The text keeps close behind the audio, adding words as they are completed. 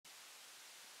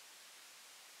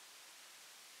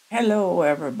Hello,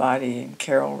 everybody, in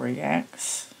Carol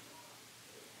Reacts.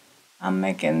 I'm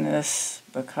making this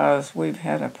because we've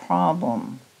had a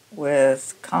problem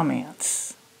with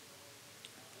comments.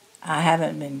 I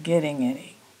haven't been getting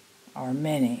any, or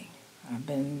many. I've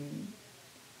been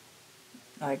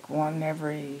like one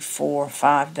every 4 or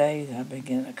 5 days. I've been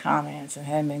getting the comments and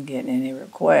haven't been getting any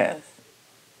requests.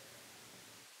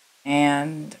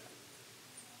 And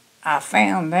I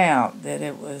found out that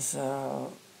it was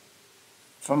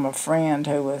from a friend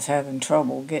who was having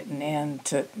trouble getting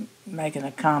into making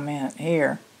a comment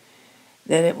here,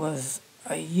 that it was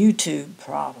a YouTube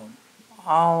problem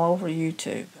all over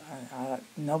YouTube.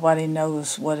 Nobody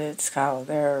knows what it's called.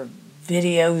 There are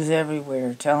videos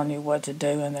everywhere telling you what to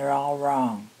do, and they're all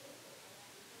wrong.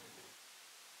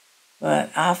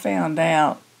 But I found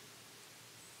out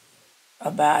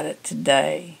about it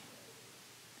today,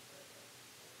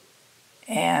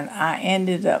 and I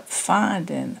ended up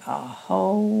finding a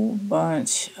whole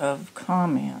bunch of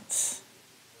comments.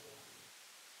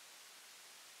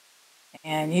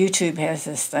 And YouTube has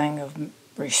this thing of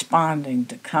responding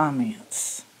to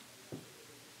comments.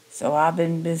 So I've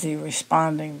been busy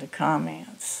responding to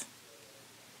comments.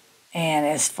 And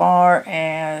as far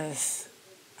as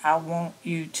I want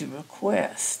you to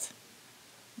request,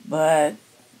 but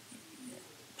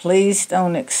please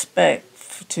don't expect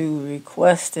to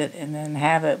request it and then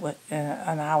have it within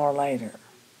an hour later.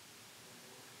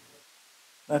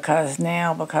 Because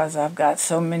I've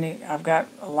got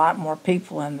a lot more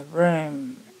people in the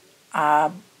room,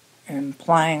 I am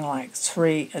playing like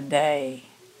 3 a day.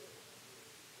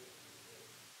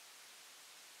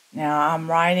 Now I'm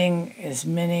writing as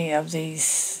many of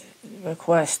these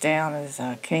requests down as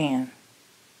I can,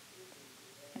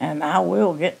 and I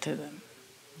will get to them.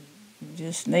 You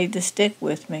just need to stick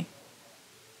with me.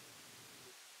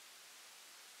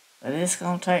 But it's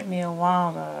going to take me a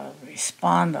while to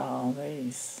respond to all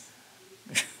these.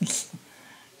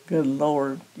 Good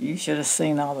Lord, you should have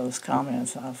seen all those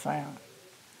comments I found.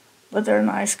 But they're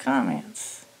nice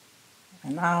comments,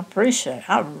 and I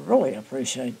really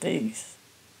appreciate these.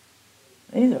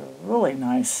 These are really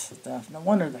nice stuff. No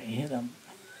wonder they hit them.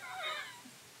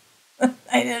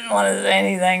 They didn't want to say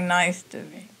anything nice to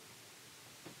me.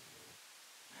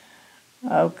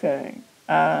 Okay.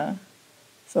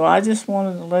 So I just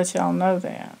wanted to let y'all know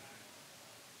that.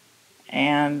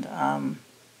 And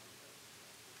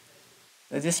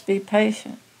so just be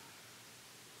patient.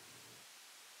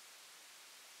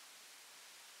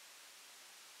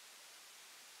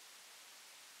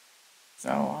 So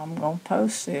I'm going to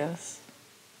post this.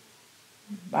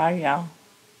 Bye, y'all.